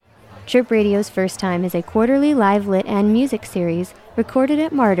CHIRP Radio's First Time is a quarterly live lit and music series recorded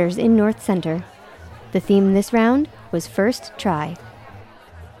at Martyrs in North Center. The theme this round was First Try.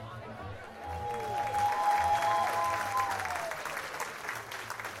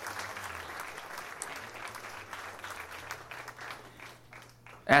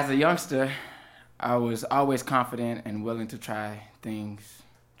 As a youngster, I was always confident and willing to try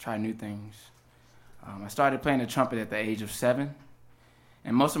new things. I started playing the trumpet at the age of 7,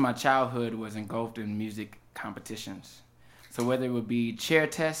 and most of my childhood was engulfed in music competitions. So whether it would be chair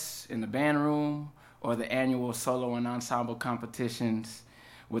tests in the band room or the annual solo and ensemble competitions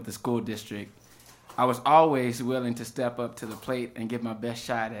with the school district, I was always willing to step up to the plate and give my best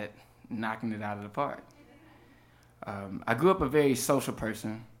shot at knocking it out of the park. I grew up a very social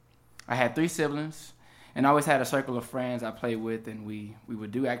person. I had 3 siblings, and I always had a circle of friends I played with, and we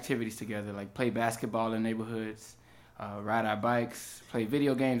would do activities together, like play basketball in neighborhoods, ride our bikes, play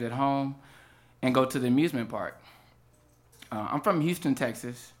video games at home, and go to the amusement park. I'm from Houston,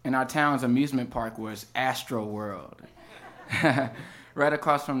 Texas, and our town's amusement park was Astro World, right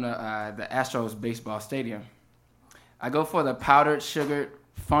across from the Astros baseball stadium. I go for the powdered sugared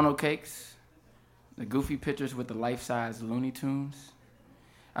funnel cakes, the goofy pictures with the life-size Looney Tunes.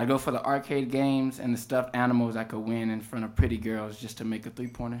 I'd go for the arcade games and the stuffed animals I could win in front of pretty girls just to make a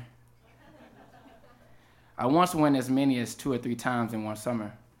 3-pointer. I once won as many as 2 or 3 times in one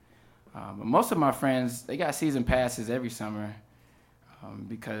summer. But most of my friends, they got season passes every summer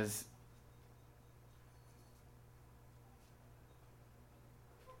because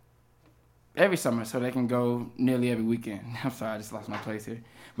every summer, so they can go nearly every weekend. I'm sorry, I just lost my place here.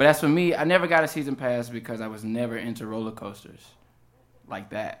 But as for me, I never got a season pass because I was never into roller coasters like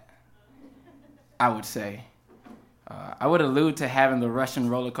that, I would say. I would allude to having the Russian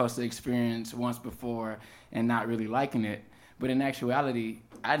roller coaster experience once before and not really liking it. But in actuality,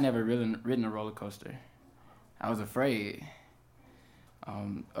 I'd never ridden a roller coaster. I was afraid.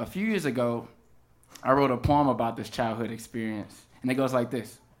 A few years ago, I wrote a poem about this childhood experience, and it goes like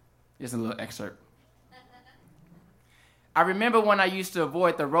this. Just a little excerpt. I remember when I used to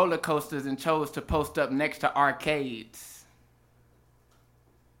avoid the roller coasters and chose to post up next to arcades.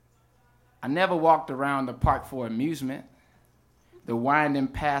 I never walked around the park for amusement. The winding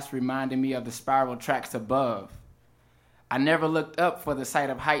paths reminded me of the spiral tracks above. I never looked up for the sight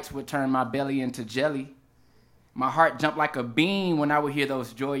of heights would turn my belly into jelly. My heart jumped like a beam when I would hear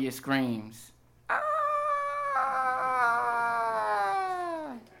those joyous screams.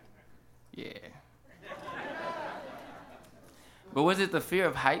 Yeah. But was it the fear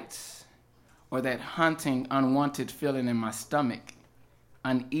of heights or that haunting, unwanted feeling in my stomach?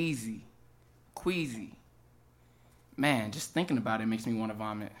 Uneasy, queasy. Man, just thinking about it makes me want to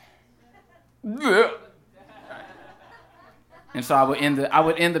vomit. And so I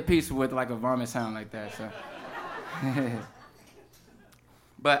would end the piece with like a vomit sound like that. So.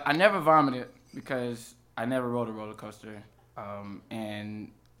 But I never vomited because I never rode a roller coaster,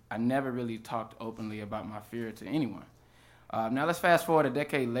 and I never really talked openly about my fear to anyone. Now let's fast forward a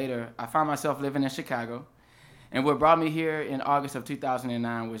decade later. I found myself living in Chicago, and what brought me here in August of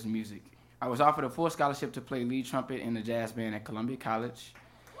 2009 was music. I was offered a full scholarship to play lead trumpet in the jazz band at Columbia College,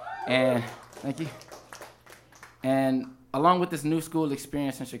 and thank you. And along with this new school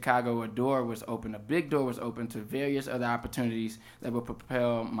experience in Chicago, a big door was open to various other opportunities that would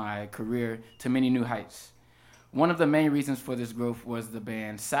propel my career to many new heights. One of the main reasons for this growth was the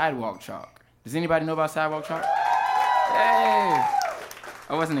band Sidewalk Chalk. Does anybody know about Sidewalk Chalk? Hey!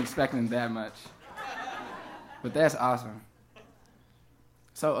 I wasn't expecting that much. But that's awesome.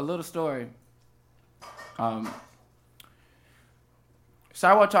 So a little story.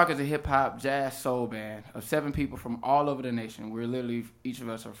 Sidewalk Chalk is a hip-hop, jazz, soul band of 7 people from all over the nation. We're literally, each of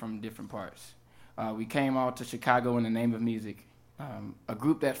us are from different parts. We came all to Chicago in the name of music. A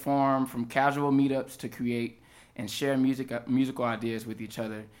group that formed from casual meetups to create and share musical ideas with each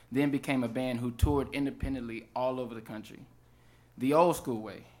other, then became a band who toured independently all over the country. The old school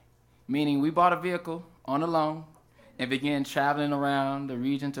way, meaning we bought a vehicle on a loan and began traveling around the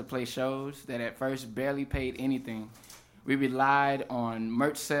region to play shows that at first barely paid anything. We relied on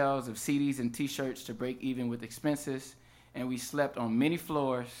merch sales of CDs and T-shirts to break even with expenses, and we slept on many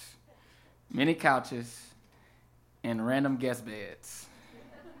floors, many couches, and random guest beds.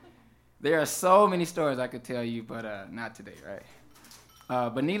 There are so many stories I could tell you, but not today, right?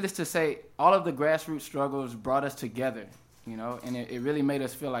 But needless to say, all of the grassroots struggles brought us together, you know, and it really made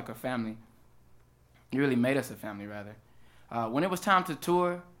us feel like a family. It really made us a family, rather. When it was time to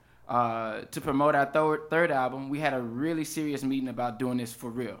tour, to promote our third album, we had a really serious meeting about doing this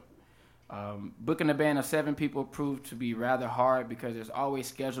for real. Booking a band of 7 people proved to be rather hard because there's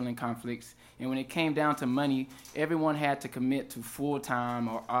always scheduling conflicts. And when it came down to money, everyone had to commit to full-time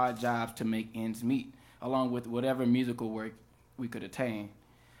or odd jobs to make ends meet, along with whatever musical work we could attain.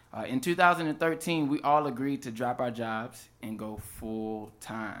 In 2013, we all agreed to drop our jobs and go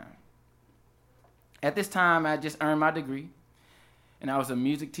full-time. At this time, I just earned my degree, and I was a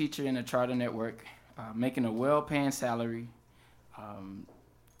music teacher in a charter network, making a well-paying salary,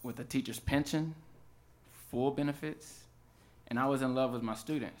 with a teacher's pension, full benefits, and I was in love with my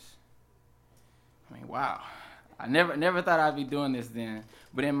students. I mean, wow. I never thought I'd be doing this then,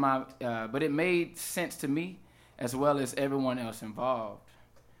 but it made sense to me as well as everyone else involved.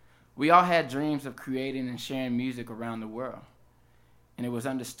 We all had dreams of creating and sharing music around the world, and it was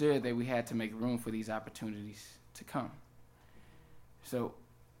understood that we had to make room for these opportunities to come. So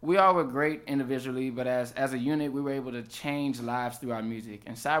we all were great individually, but as a unit, we were able to change lives through our music.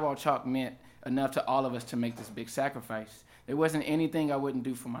 And Sidewalk Chalk meant enough to all of us to make this big sacrifice. There wasn't anything I wouldn't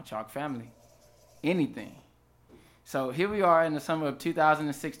do for my Chalk family. Anything. So here we are in the summer of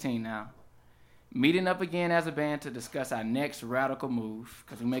 2016 now, meeting up again as a band to discuss our next radical move,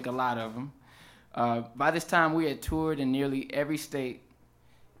 because we make a lot of them. By this time, we had toured in nearly every state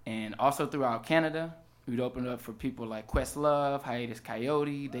and also throughout Canada. We'd opened up for people like Questlove, Hiatus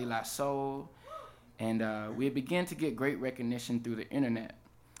Coyote, De La Soul, and we had begun to get great recognition through the internet.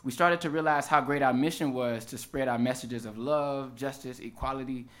 We started to realize how great our mission was to spread our messages of love, justice,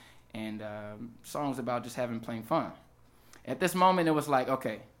 equality, and songs about just having plain fun. At this moment, it was like,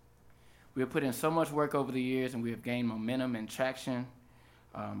 okay, we have put in so much work over the years, and we have gained momentum and traction,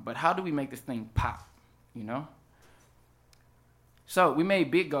 but how do we make this thing pop, you know? So we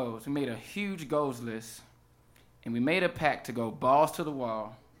made big goals. We made a huge goals list, and we made a pact to go balls to the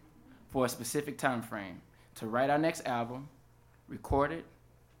wall for a specific time frame to write our next album, record it,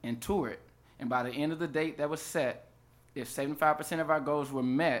 and tour it. And by the end of the date that was set, if 75% of our goals were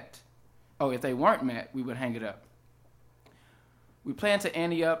met, if they weren't met, we would hang it up. We planned to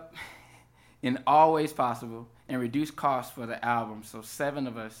ante up in all ways possible and reduce costs for the album, so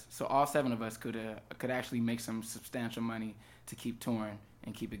all seven of us could actually make some substantial money to keep touring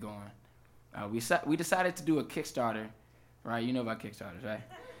and keep it going. We decided to do a Kickstarter, right? You know about Kickstarters, right?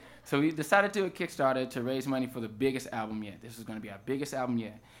 So we decided to do a Kickstarter to raise money for the biggest album yet. This was going to be our biggest album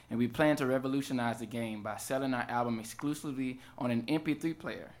yet. And we planned to revolutionize the game by selling our album exclusively on an MP3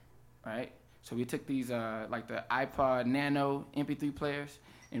 player, right? So we took these, like the iPod Nano MP3 players,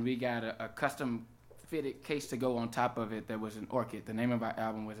 and we got a custom fitted case to go on top of it that was an orchid. The name of our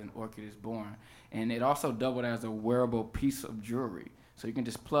album was An Orchid Is Born. And it also doubled as a wearable piece of jewelry. So you can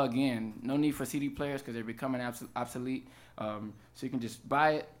just plug in. No need for CD players because they're becoming obsolete. So you can just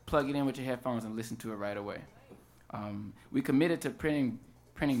buy it, plug it in with your headphones, and listen to it right away. We committed to printing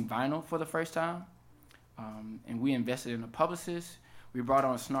vinyl for the first time. And we invested in a publicist. We brought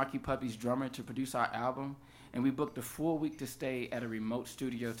on Snarky Puppy's drummer to produce our album. And we booked a full week to stay at a remote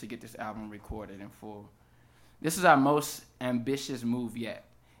studio to get this album recorded in full. This is our most ambitious move yet.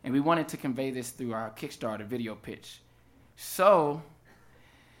 And we wanted to convey this through our Kickstarter video pitch. So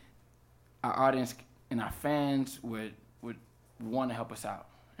our audience and our fans would want to help us out.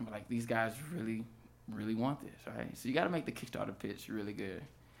 And we're like, these guys really, really want this, right? So you got to make the Kickstarter pitch really good.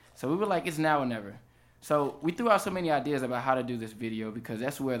 So we were like, it's now or never. So we threw out so many ideas about how to do this video because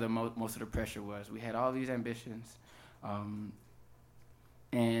that's where the most of the pressure was. We had all these ambitions.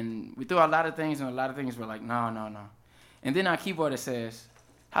 And we threw out a lot of things, and a lot of things were like, no. And then our keyboardist says,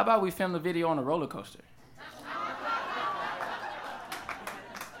 how about we film the video on a roller coaster?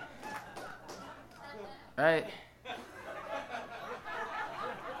 Right?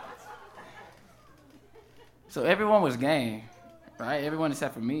 So everyone was game. Right, everyone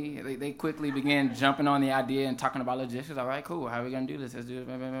except for me, they quickly began jumping on the idea and talking about logistics. All right, cool. How are we gonna do this? Let's do it.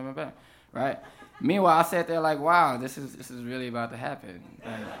 Blah, blah, blah, blah. Right. Meanwhile, I sat there like, wow, this is really about to happen.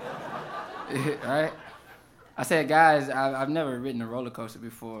 Right. I said, guys, I've never ridden a roller coaster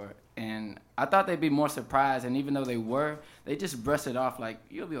before, and I thought they'd be more surprised. And even though they were, they just brushed it off like,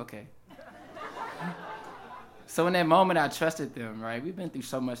 you'll be okay. So in that moment, I trusted them. Right. We've been through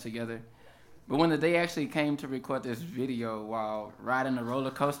so much together. But when the day actually came to record this video while riding a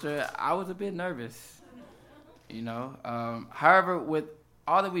roller coaster, I was a bit nervous, you know. However, with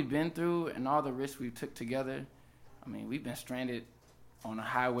all that we've been through and all the risks we took together, I mean, we've been stranded on a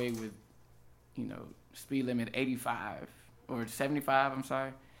highway with, you know, speed limit 85 or 75, I'm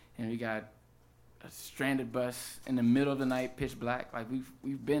sorry, and we got a stranded bus in the middle of the night, pitch black. Like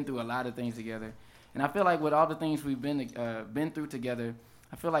we've been through a lot of things together, and I feel like with all the things we've been through together,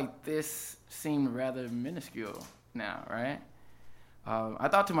 I feel like this seemed rather minuscule now, right? I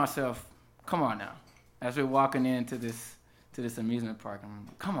thought to myself, come on now. As we're walking into this amusement park, I'm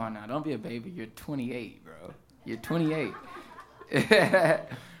like, come on now, don't be a baby. You're 28, bro. You're 28.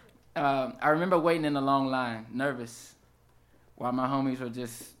 I remember waiting in a long line, nervous, while my homies were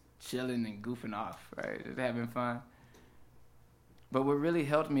just chilling and goofing off, right? Just having fun. But what really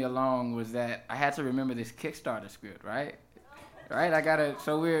helped me along was that I had to remember this Kickstarter script, right? Right?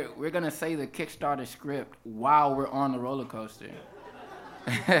 So we're gonna say the Kickstarter script while we're on the roller coaster.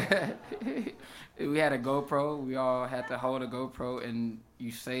 We had a GoPro. We all had to hold a GoPro, and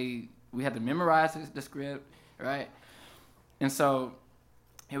we had to memorize the script, right? And so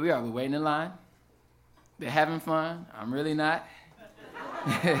here we are. We're waiting in line. They're having fun. I'm really not.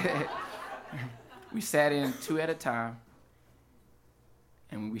 We sat in 2 at a time,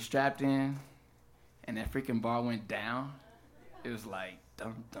 and when we strapped in, and that freaking bar went down, it was like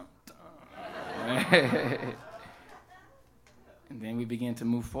dum dum dum. And then we began to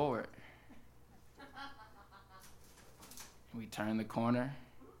move forward. We turned the corner,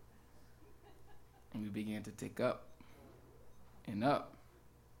 and we began to tick up and up.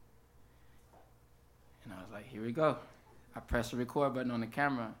 And I was like, here we go. I pressed the record button on the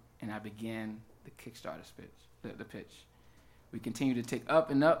camera, and I began the Kickstarter the pitch. We continue to tick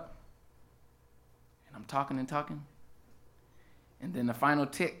up and up, and I'm talking and talking. And then the final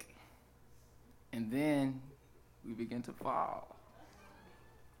tick, and then we begin to fall.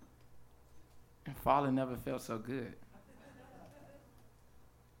 And falling never felt so good.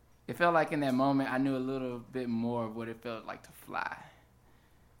 It felt like in that moment I knew a little bit more of what it felt like to fly.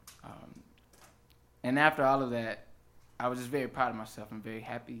 And after all of that, I was just very proud of myself and very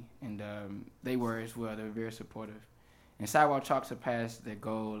happy. And they were as well. They were very supportive. And Sidewalk Chalk surpassed their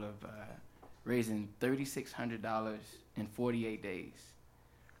goal of raising $3,600 in 48 days.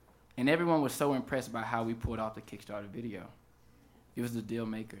 And everyone was so impressed by how we pulled off the Kickstarter video. It was the deal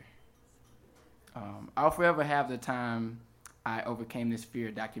maker. I'll forever have the time I overcame this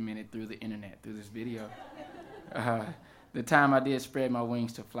fear documented through the internet, through this video. The time I did spread my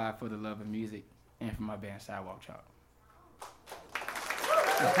wings to fly for the love of music and for my band Sidewalk Chalk.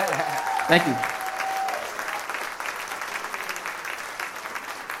 Thank you.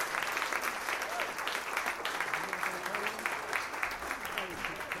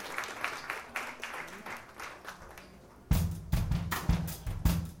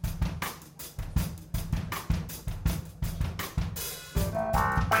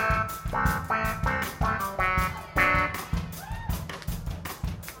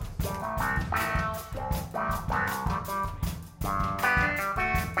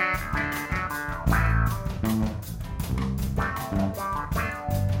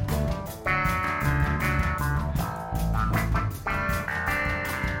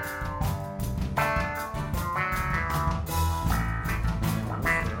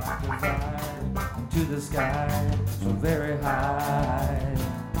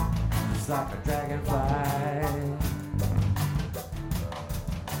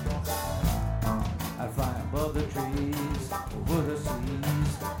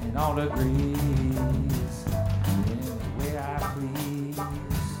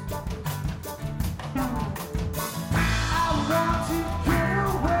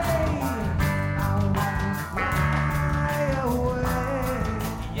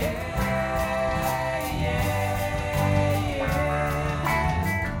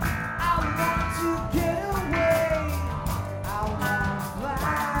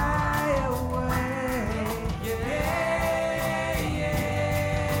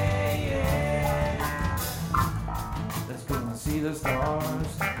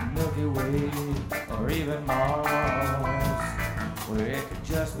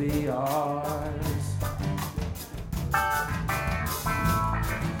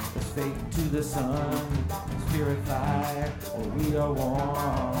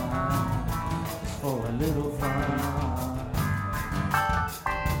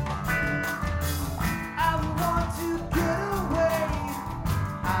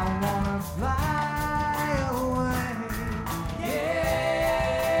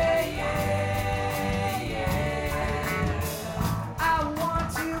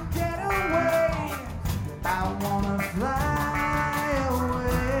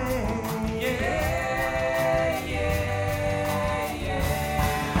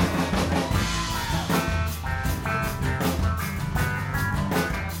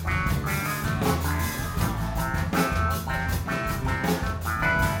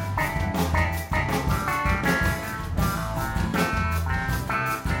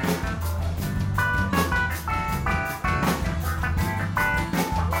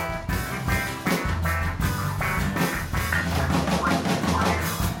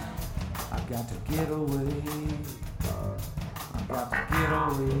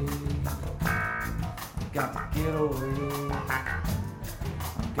 I've got to get away.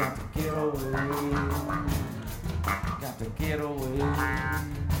 I've got to get away. I've got to get away.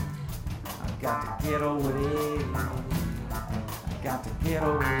 I've got to get away. I've got to get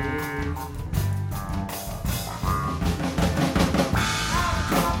away.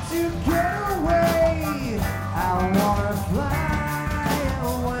 I've got to get away. I wanna fly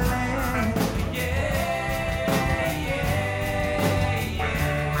away. Yeah, yeah, yeah.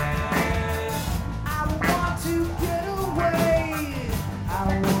 I want to get away. I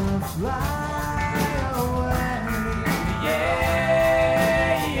wanna fly away.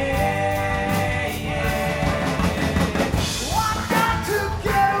 Yeah, yeah, yeah. Oh, I've got to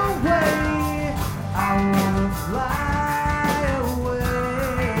get away. I wanna fly away.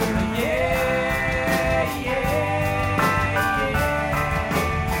 Yeah, yeah, yeah.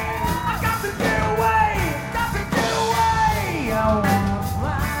 I got to get away. Got to get away. I wanna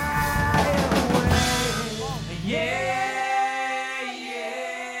fly away. Yeah, yeah,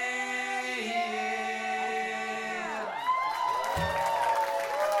 yeah.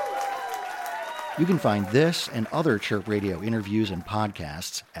 You can find this and other CHIRP Radio interviews and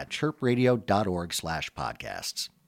podcasts at chirpradio.org/podcasts.